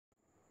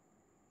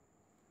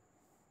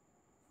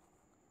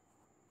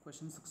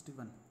Question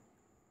 61.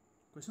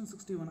 Question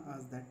 61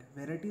 asks that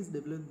varieties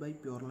developed by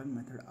pure line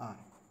method are.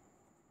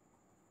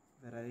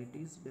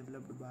 Varieties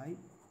developed by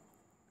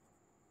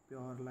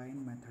pure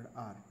line method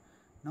are.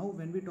 Now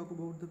when we talk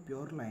about the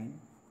pure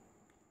line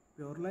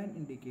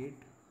indicate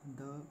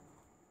the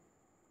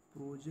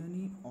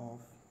progeny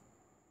of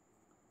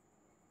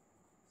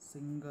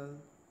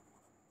single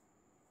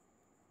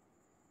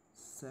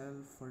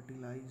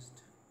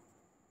self-fertilized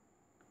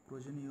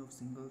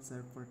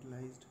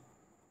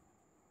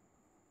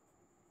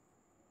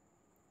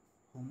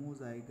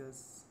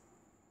homozygous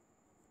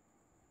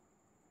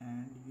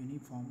and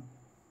uniform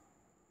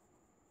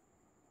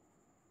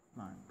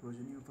plant.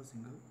 Progeny of a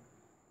single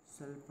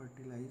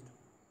self-fertilized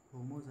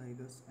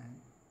homozygous and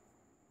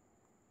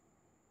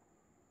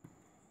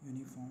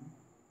uniform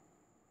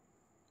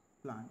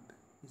plant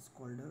is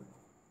called a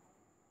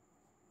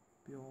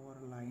pure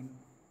line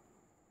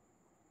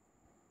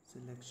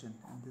selection,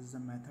 and this is a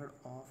method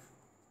of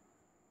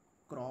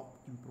crop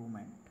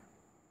improvement.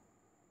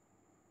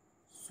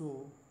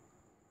 So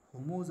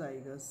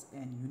homozygous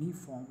and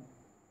uniform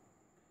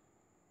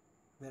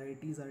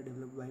varieties are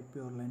developed by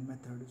pure line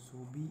method,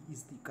 so B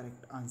is the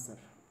correct answer.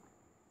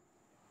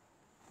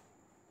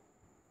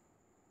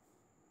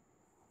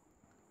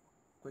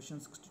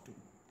 Question 62.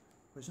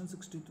 Question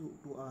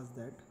 62 asks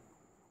that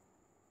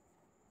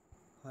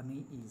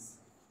honey is.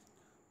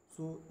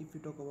 So if we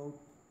talk about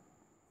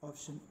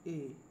option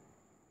A,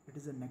 it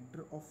is a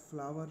nectar of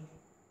flower.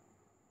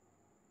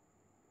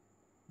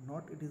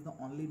 Not it is the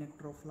only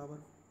nectar of flower.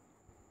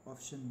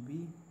 Option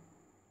B,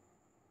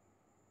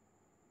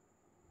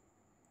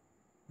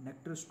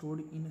 nectar stored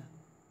in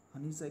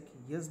honey sac.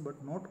 Yes,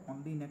 but not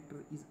only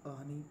nectar is a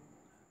honey.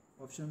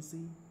 Option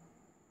C,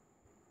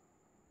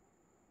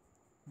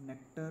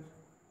 nectar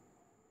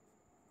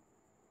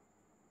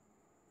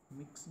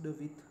mixed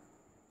with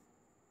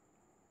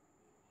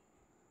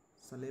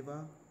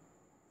saliva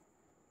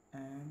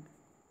and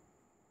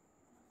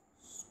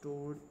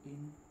stored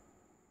in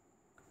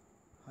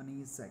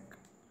honey sac.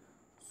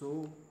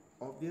 So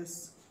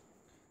obvious,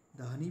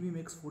 the honeybee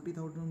makes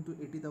 40,000 to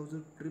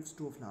 80,000 trips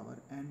to a flower,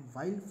 and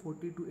while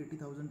 40 to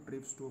 80,000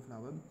 trips to a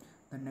flower,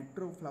 the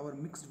nectar of flower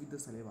mixed with the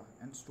saliva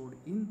and stored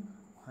in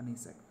honey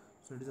sac.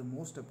 So it is the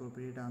most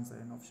appropriate answer,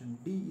 and option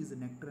D is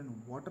nectar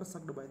and water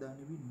sucked by the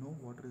honeybee. No,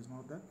 water is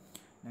not the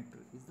nectar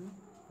is the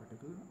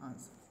particular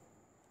answer.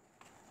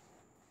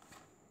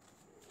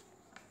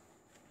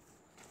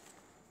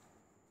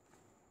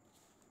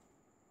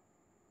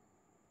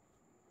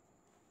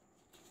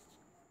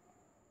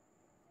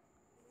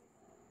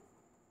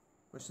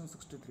 Question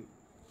 63.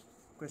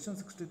 Question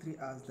 63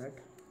 asks that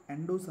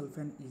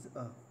endosulfan is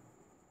a.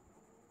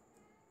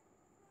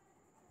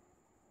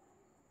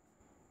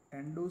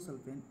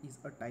 Endosulfan is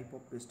a type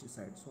of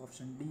pesticide. So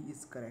option D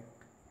is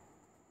correct.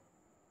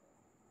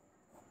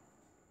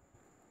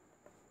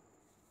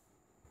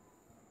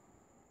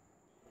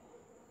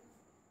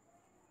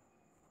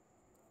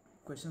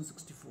 Question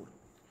 64.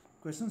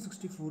 Question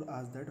 64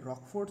 asks that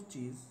Roquefort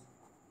cheese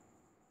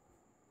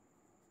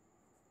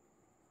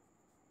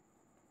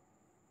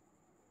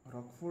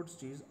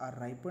are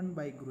ripened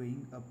by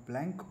growing a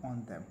blank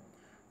on them.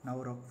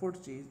 Now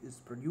Roquefort cheese is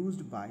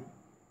produced by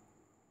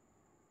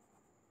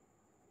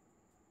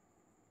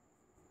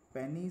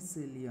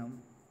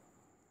Penicillium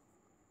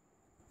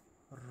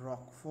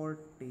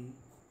roqueforti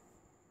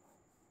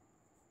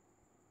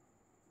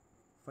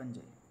fungi,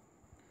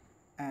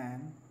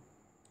 and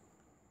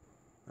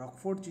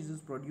Roquefort cheese is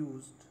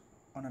produced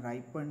on a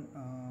ripened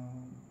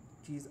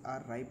cheese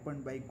are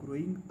ripened by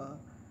growing a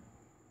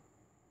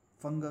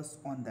fungus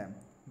on them,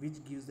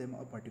 which gives them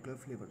a particular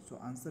flavor. So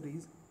answer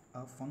is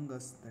a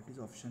fungus, that is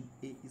option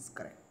A is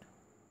correct.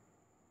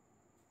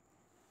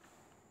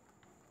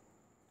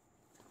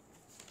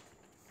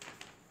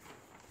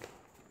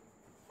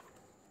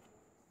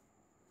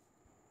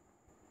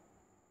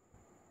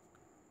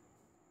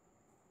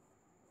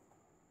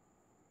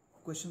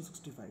 Question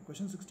 65.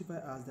 Question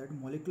 65 asks that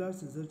molecular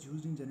scissors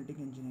used in genetic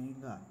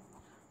engineering are.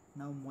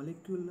 Now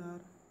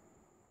molecular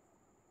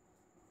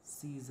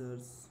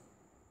scissors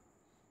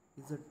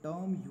is a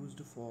term used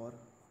for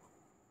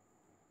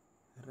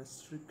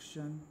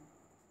restriction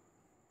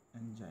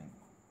enzyme.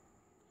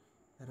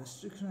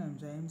 Restriction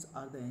enzymes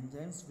are the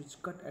enzymes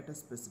which cut at a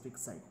specific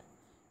site,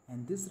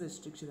 and this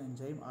restriction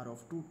enzyme are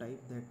of two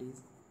types, that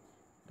is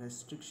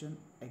restriction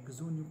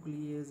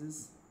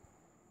exonucleases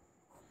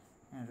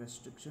and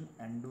restriction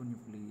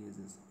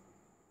endonucleases.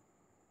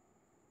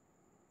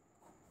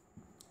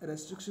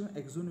 Restriction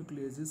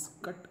exonucleases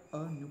cut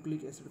a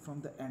nucleic acid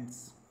from the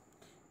ends,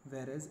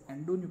 whereas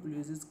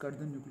endonucleases cut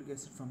the nucleic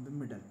acid from the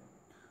middle.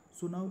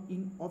 So now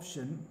in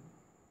option,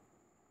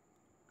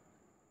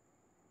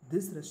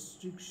 this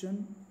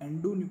restriction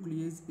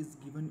endonuclease is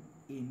given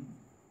in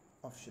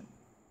option.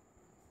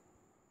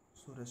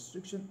 So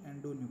restriction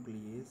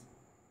endonuclease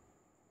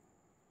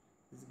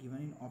is given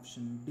in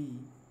option D,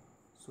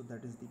 so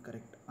that is the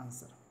correct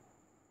answer.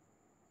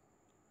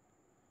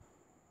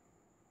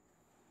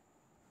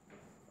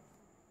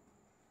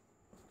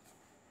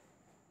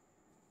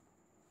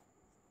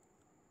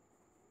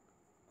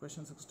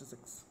 Question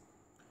 66.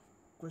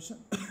 Question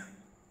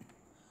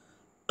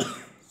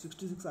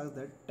 66 asks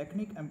that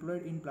technique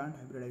employed in plant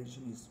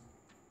hybridization is.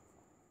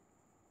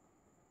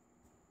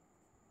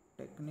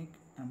 Technique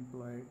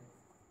employed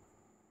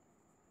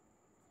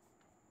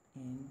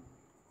in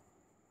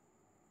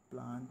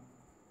plant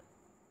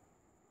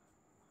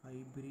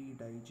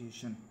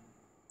hybridization.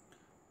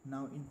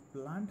 Now in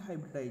plant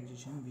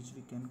hybridization, which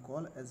we can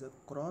call as a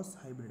cross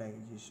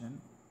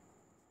hybridization,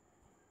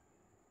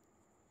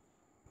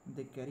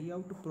 they carry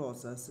out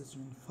processes.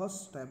 In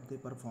first step they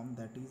perform,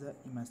 that is a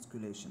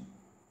emasculation.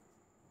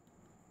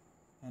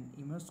 And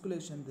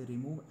emasculation, they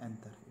remove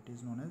anther. It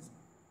is known as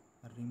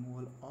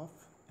removal of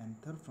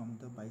anther from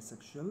the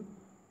bisexual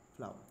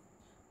flower.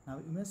 Now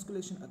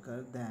emasculation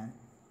occurs, then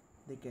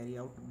they carry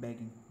out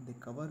bagging. They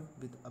cover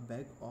with a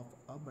bag of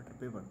a butter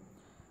paper.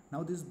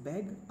 Now this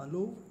bag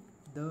allow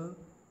the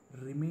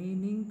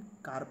remaining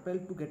carpel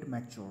to get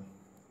mature.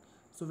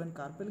 So when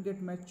carpel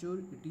get mature,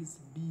 it is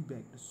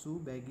debagged. So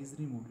bag is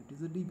removed. It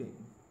is a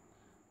debagging.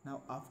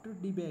 Now after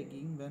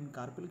debagging, when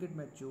carpel get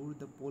mature,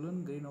 the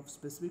pollen grain of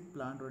specific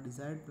plant or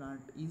desired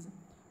plant is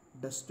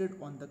dusted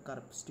on the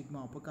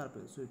stigma of a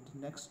carpel. So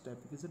next step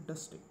is a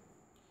dusting.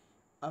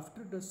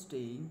 After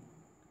dusting,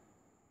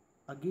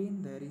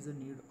 again there is a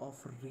need of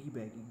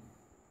rebagging.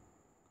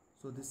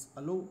 So this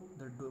allow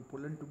the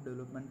pollen to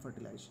development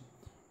fertilization.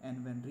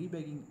 And when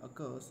rebagging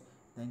occurs,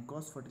 then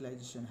cross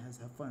fertilization has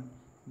happened,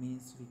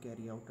 means we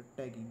carry out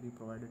a tagging. We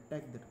provide a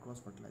tag that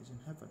cross fertilization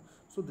happened.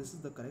 So this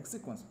is the correct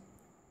sequence.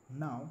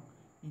 Now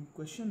in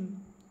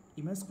question,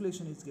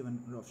 emasculation is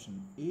given as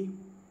option A,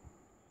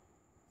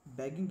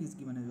 bagging is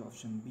given as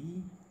option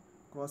B,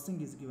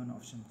 crossing is given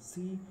option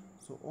C.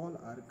 So all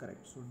are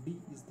correct. So D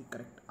is the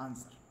correct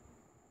answer.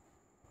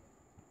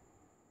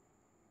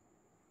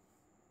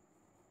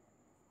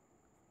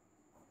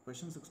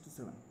 Question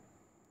 67.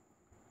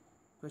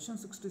 Question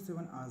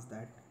 67 asks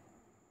that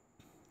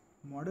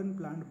modern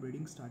plant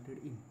breeding started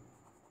in.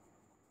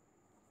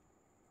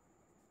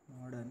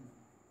 Modern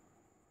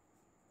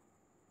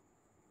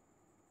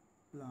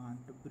plant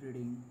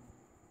breeding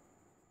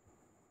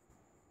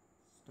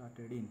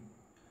started in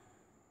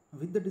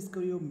with the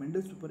discovery of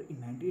Mendel's paper in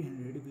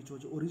 1900, which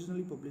was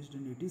originally published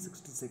in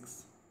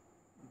 1866.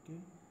 Okay,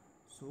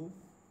 so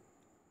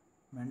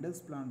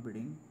Mendel's plant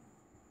breeding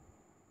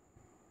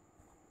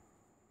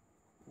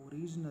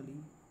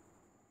originally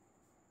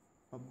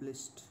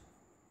published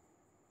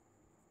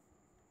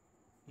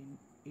in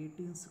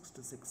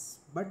 1866,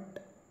 but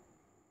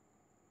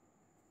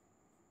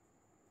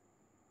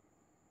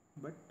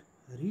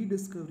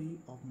rediscovery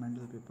of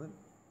Mendel paper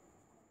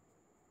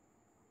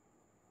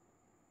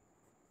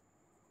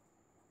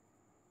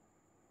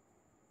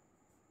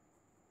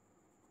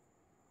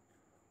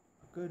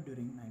occurred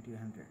during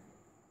 1900.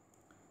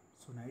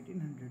 So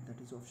 1900,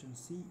 that is option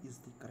C, is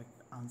the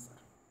correct answer.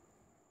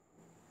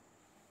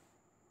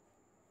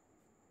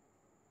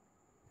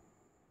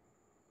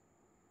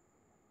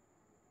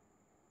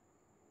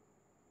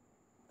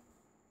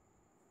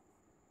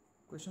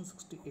 Question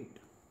 68.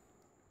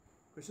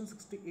 Question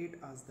 68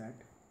 asks that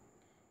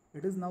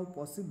it is now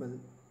possible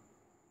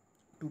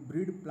to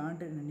breed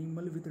plant and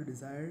animal with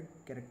desired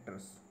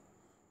characters.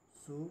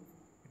 So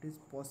it is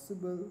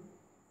possible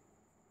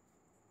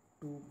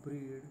to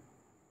breed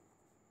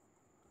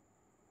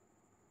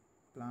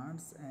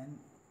plants and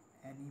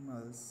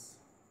animals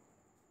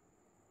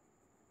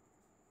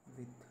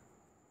with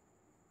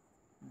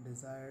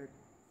desired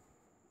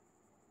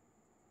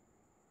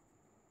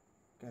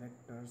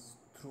characters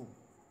through.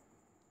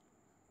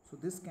 So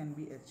this can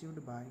be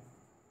achieved by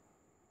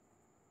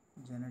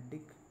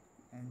genetic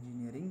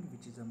engineering,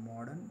 which is a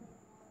modern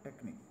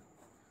technique.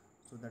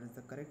 So that is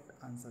the correct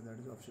answer, that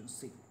is option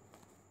C.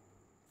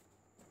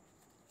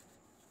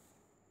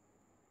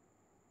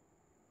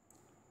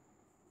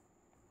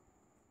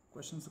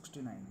 Question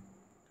 69.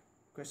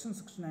 Question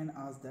 69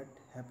 asks that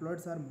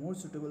haploids are more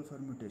suitable for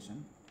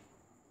mutation.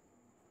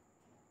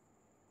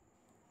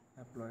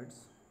 Haploids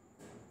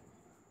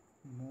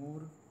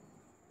more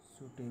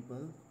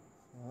suitable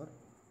for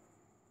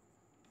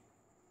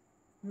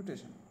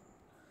mutation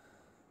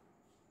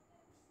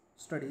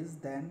studies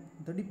than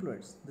the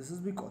diploids. This is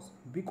because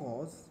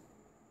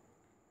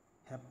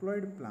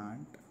haploid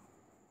plant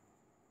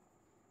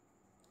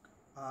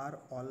are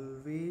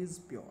always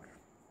pure,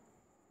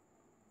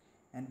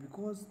 and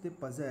because they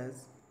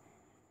possess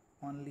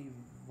only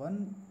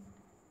one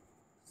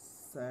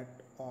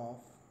set of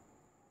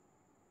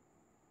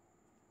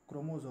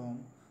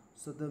chromosome,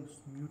 so the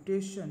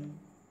mutation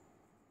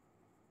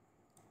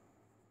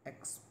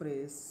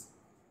express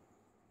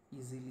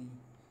easily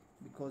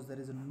because there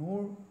is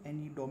no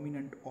any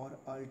dominant or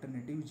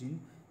alternative gene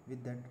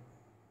with that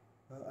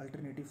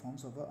alternative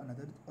forms of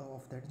another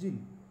of that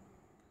gene.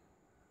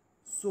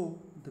 So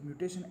the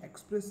mutation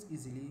express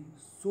easily.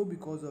 So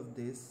because of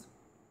this,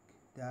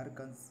 they are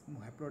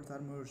haploids are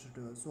more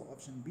suitable. So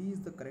option B is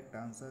the correct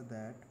answer,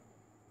 that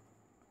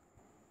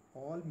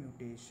all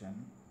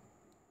mutation,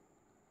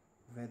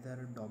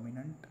 whether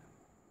dominant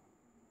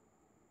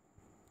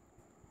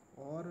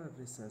or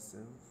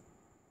recessive,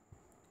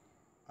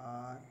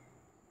 are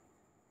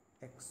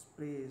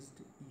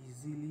expressed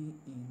easily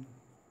in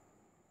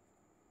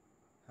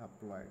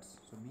haploids.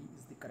 So B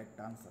is the correct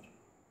answer.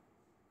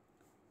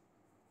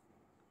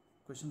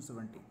 Question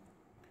 70.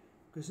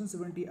 Question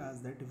 70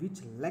 asks that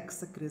which leg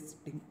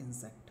secreting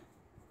insect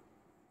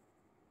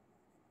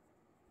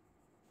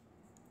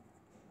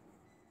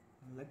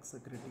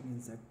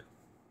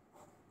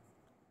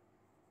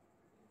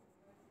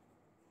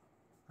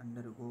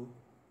undergo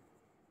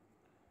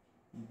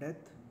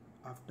death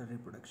after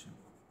reproduction.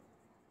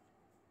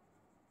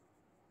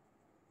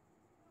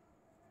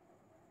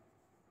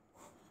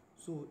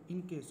 So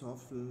in case of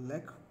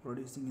leg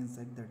producing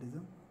insect, that is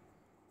a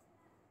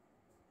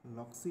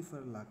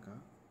Loxifer laca,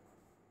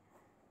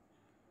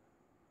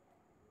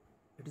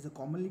 it is a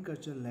commonly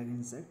cultured leg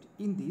insect.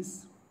 In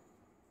this,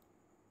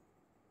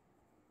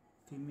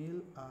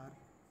 female are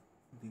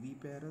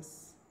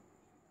viviparous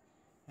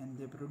and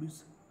they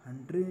produce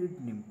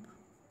 100 nymph.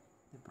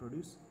 They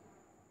produce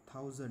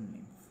 1000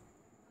 nymph.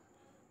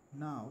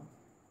 Now,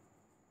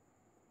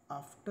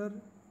 after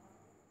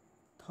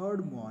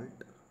third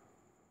molt,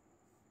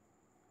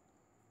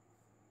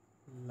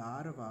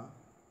 larva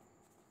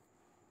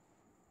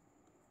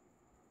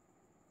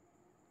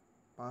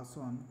pass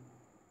on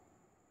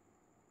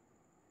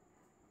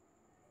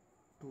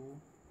to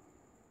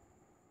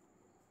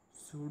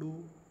pseudo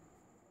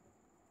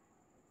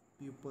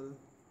pupal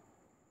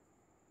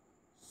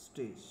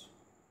stage.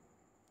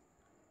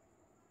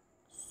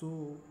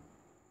 So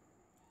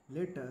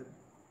later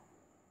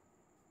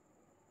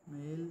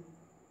male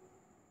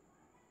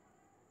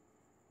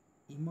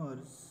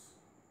emerge,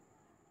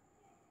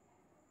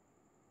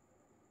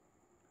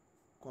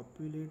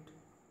 copulate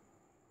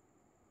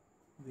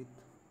with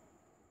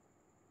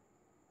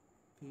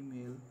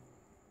female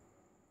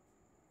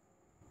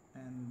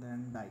and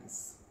then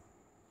dies.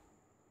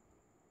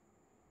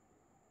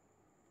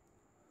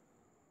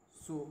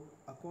 So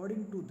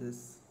according to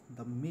this,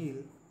 the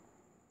male,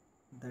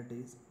 that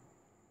is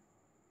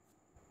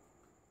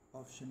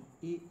option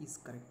A is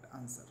correct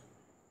answer.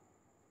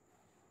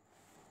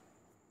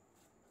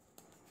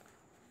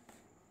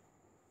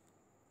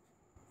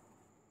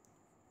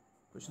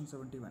 Question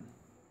 71.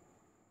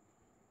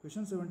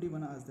 Question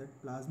 71 asks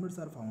that plasmids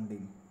are found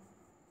in.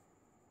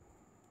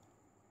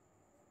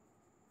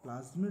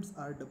 Plasmids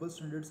are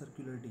double-stranded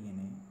circular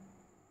DNA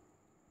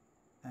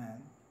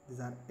and these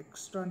are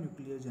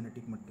extranuclear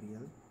genetic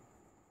material.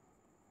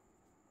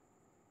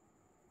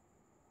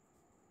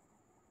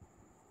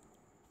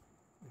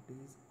 It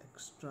is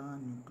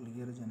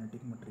extranuclear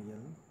genetic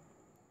material.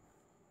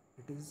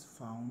 It is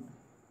found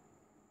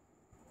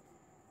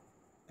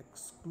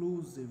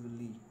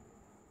exclusively,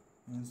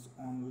 means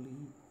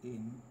only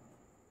in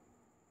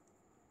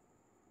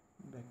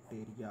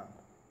bacteria.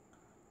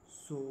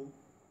 So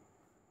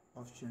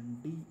option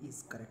D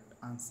is correct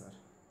answer.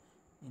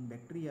 In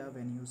bacteria,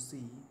 when you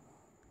see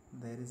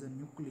there is a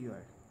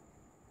nucleoid,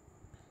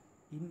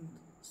 in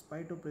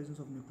spite of presence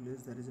of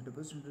nucleus, there is a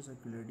double-stranded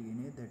circular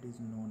DNA that is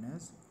known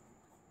as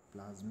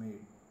plasmid.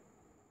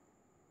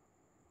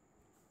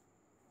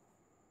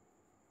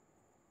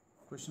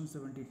 Question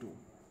 72.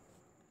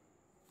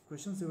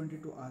 Question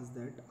 72 asks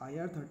that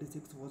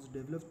IR36 was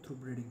developed through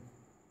breeding.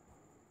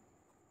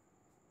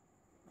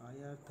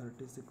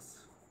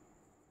 IR36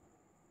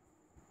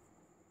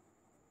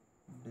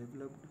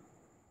 developed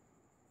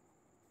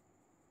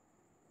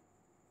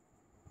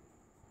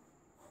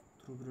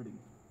through breeding,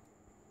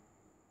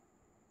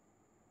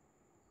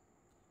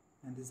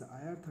 and this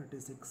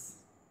IR36,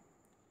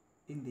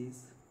 in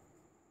these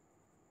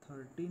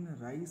 13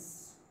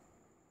 rice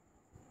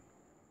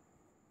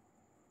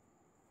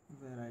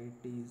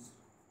varieties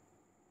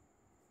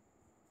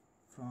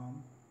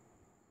from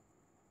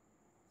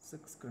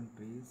 6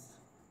 countries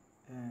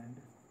and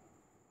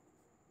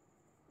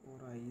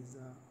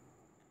Oryza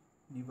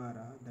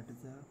nivara, that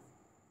is a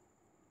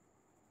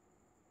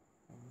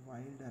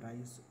wild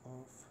rice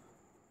of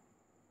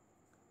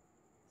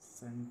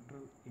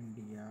central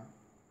India,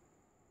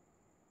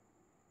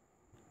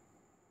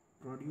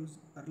 produce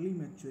early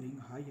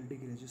maturing high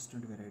yielding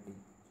resistant variety.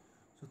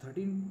 So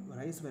 13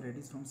 rice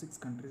varieties from 6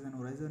 countries and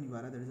Oryza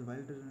nivara, that is a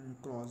wild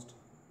crossed,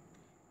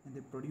 and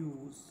they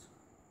produce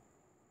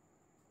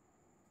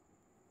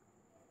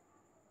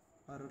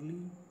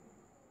early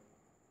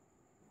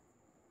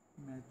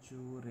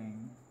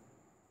maturing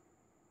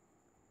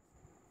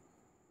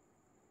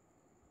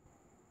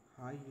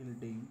high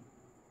yielding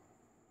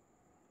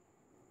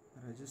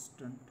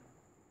resistant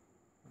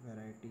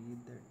variety,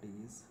 that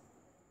is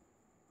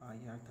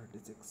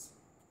IR36.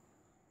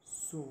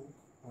 So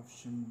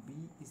option B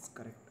is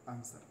correct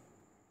answer.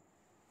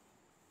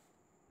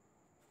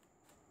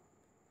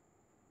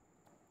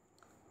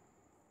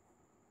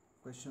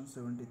 Question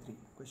 73.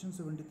 Question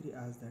 73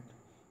 asks that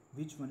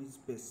which one is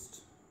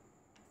pest?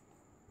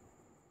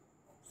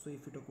 So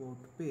if you talk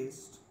about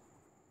pest,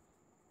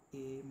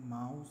 a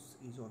mouse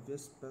is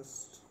obvious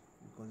pest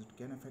because it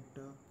can affect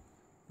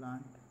a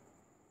plant.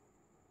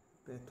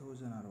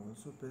 Pathogen are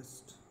also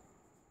pest.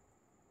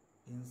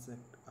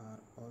 Insect are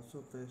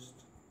also pest.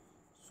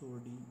 So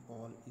D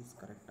all is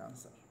correct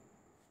answer.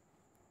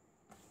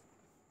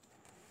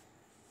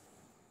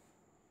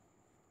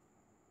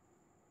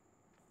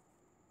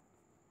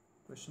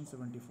 Question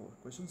 74.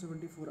 Question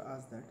 74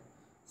 asks that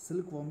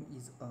silkworm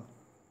is a.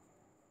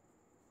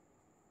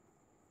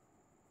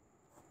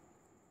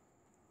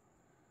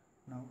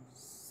 Now,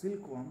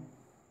 silkworm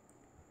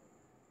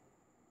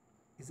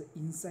is an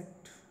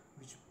insect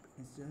which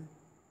is a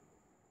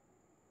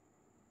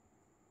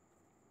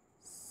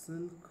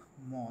silk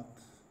moth,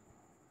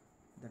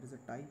 that is a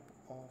type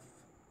of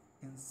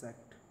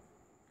insect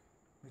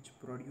which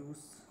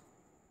produce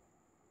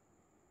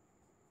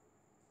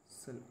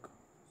silk.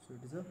 So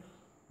it is a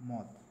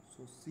moth.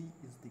 So C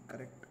is the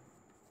correct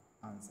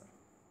answer.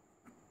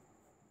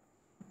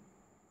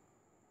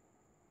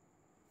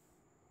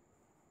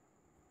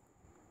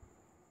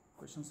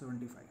 Question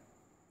 75.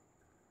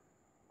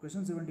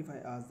 Question 75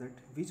 asks that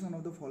which one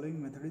of the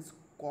following method is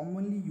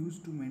commonly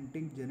used to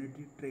maintain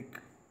genetic trait?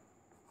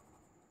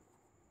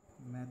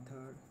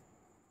 Method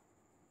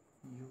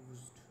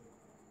used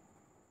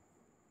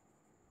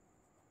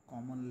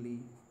commonly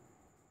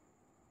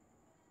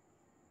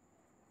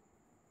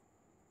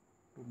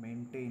to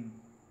maintain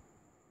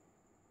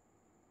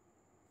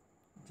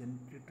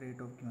genetic trait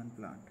of given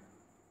plant.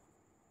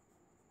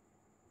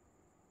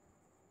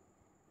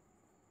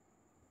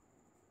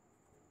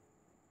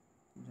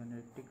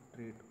 Genetic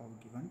trait of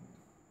given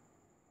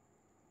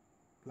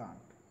plant.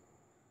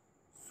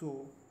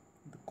 So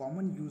the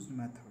common used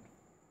method,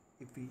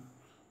 if we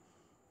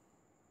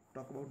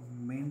talk about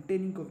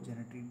maintaining of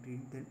genetic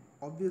trait, then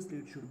obviously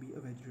it should be a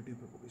vegetative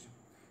propagation.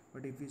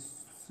 But if we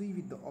see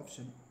with the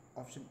option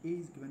A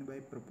is given by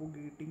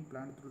propagating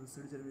plant through the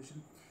seed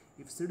germination.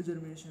 If seed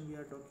germination we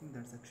are talking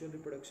that sexual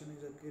reproduction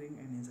is occurring,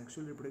 and in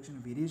sexual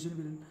reproduction variation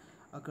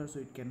will occur, so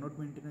it cannot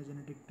maintain a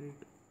genetic trait.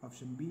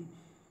 Option B,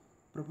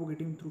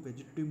 propagating through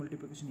vegetative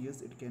multiplication,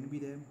 yes, it can be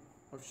there.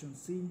 Option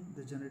C,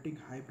 the generating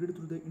hybrid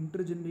through the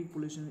intergeneric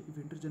pollination. If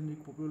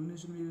intergeneric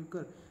pollination will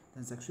occur,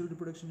 then sexual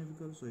reproduction will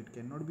occur, so it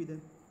cannot be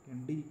there.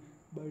 And D,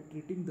 by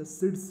treating the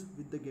seeds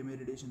with the gamma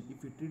radiation.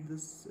 If we treat the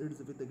seeds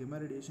with the gamma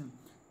radiation,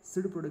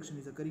 seed production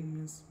is occurring,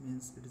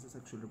 means it is a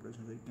sexual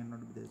reproduction, so it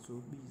cannot be there.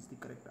 So B is the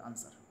correct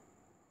answer.